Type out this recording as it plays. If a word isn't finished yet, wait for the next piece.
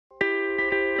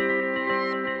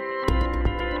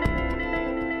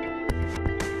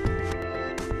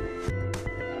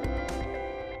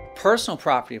personal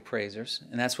property appraisers,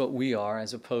 and that's what we are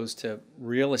as opposed to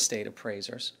real estate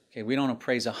appraisers. Okay, we don't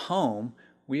appraise a home,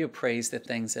 we appraise the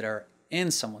things that are in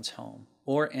someone's home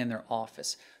or in their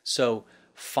office. So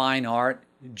fine art,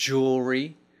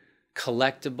 jewelry,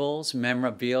 collectibles,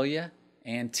 memorabilia,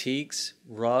 antiques,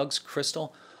 rugs,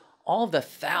 crystal, all of the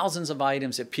thousands of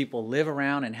items that people live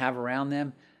around and have around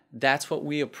them, that's what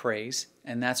we appraise,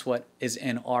 and that's what is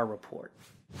in our report.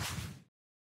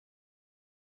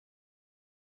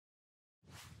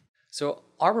 So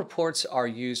our reports are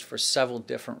used for several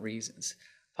different reasons.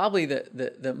 Probably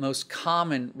the most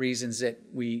common reasons that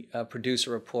we produce a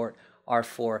report are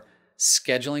for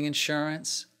scheduling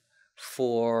insurance,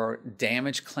 for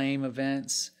damage claim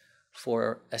events,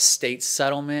 for estate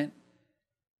settlement,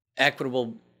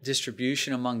 equitable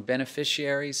distribution among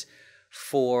beneficiaries,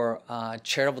 for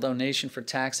charitable donation for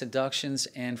tax deductions,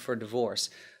 and for divorce.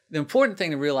 The important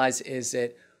thing to realize is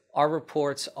that our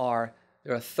reports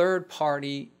they're a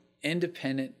third-party,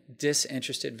 independent,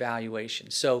 disinterested valuation.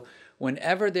 So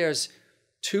whenever there's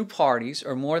two parties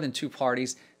or more than two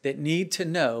parties that need to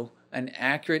know an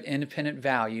accurate independent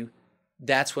value,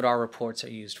 that's what our reports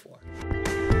are used for.